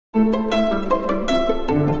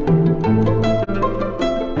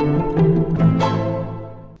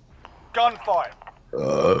Gunfight.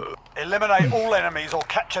 Eliminate all enemies or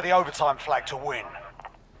capture the overtime flag to win.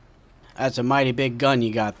 That's a mighty big gun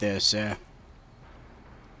you got there, sir.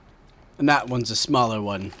 And that one's a smaller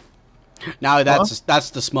one. Now that's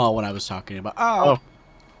the small one I was talking about. Oh.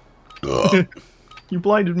 You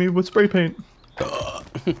blinded me with spray paint.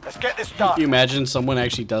 Let's get this done. Can you imagine someone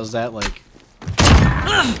actually does that? Like,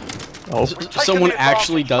 Someone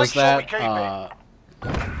actually does that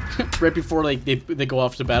right before like they go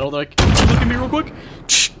off to battle. They're like, look at me real quick.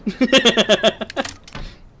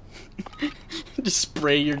 Just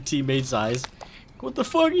spray your teammate's eyes. What the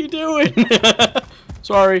fuck are you doing?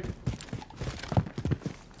 Sorry.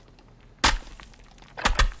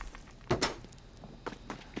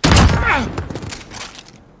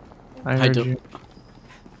 I heard you.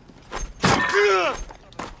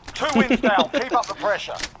 2 wins down. Keep up the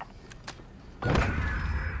pressure.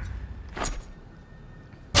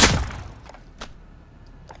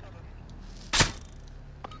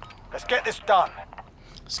 Let's get this done.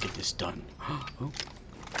 Let's get this done. Oh.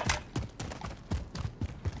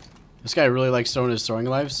 This guy really likes throwing his throwing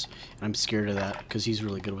knives, and I'm scared of that because he's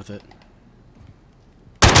really good with it.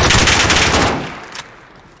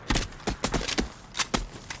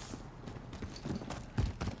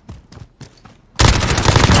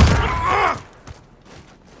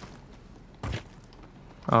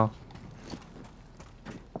 Oh.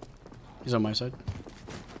 He's on my side.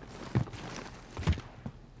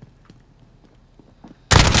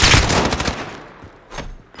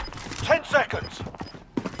 Seconds.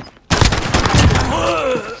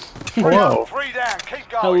 Hello. 3 down. Keep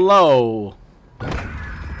going. Hello.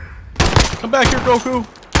 Come back here, Goku.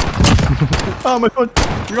 Oh my foot.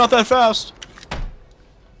 You're not that fast.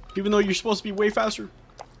 Even though you're supposed to be way faster.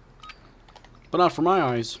 But not for my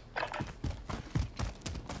eyes.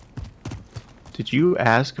 Did you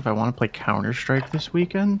ask if I want to play Counter-Strike this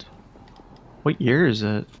weekend? What year is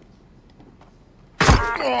it?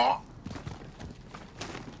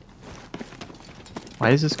 Why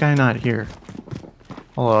is this guy not here?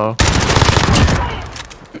 Hello.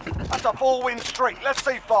 That's a 4-win streak. Let's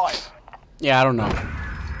see 5. Yeah, I don't know.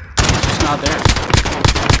 It's just not there.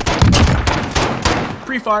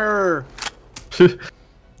 Pre-fire!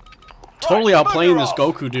 Totally outplaying this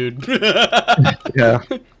Goku dude. Yeah.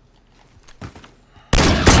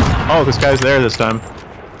 Oh, this guy's there this time.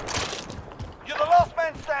 You're the last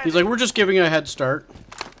man standing. He's like, we're just giving a head start.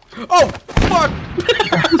 Oh, fuck!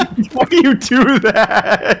 Why do you do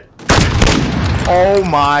that? Oh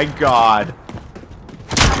my god.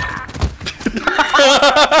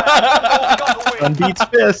 Gun beats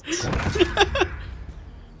fists.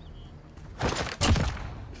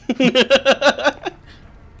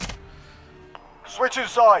 Switching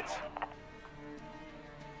sides.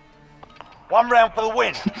 1 round for the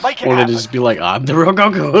win. Make it Or happen. they just be like, I'm the real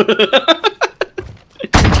Goku.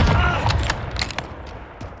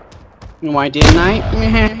 Why didn't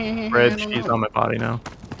I? Red cheese on my body now.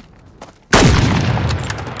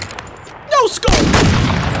 No scope!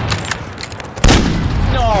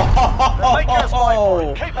 Make us fight for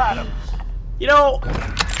No! it. Keep at 'em. You know,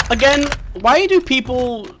 again, why do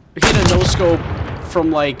people hit a no-scope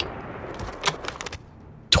from like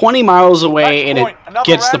 20 miles away and it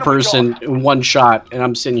gets the person in one shot, and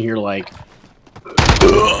I'm sitting here like, you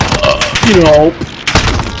know.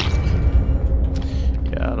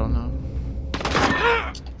 Yeah, I don't know.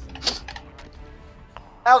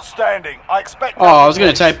 Outstanding. I expect. Oh, I was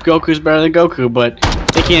gonna type Goku's better than Goku, but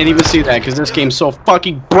they can't even see that because this game's so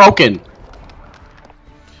fucking broken.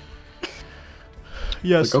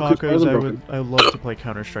 Yes, Goku's better than broken. I would love to play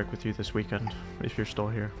Counter-Strike with you this weekend, if you're still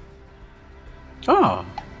here. Oh.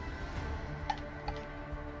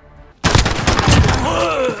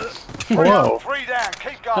 Hello. 3 down.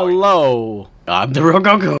 Keep going. Hello. I'm the real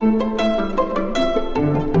Goku.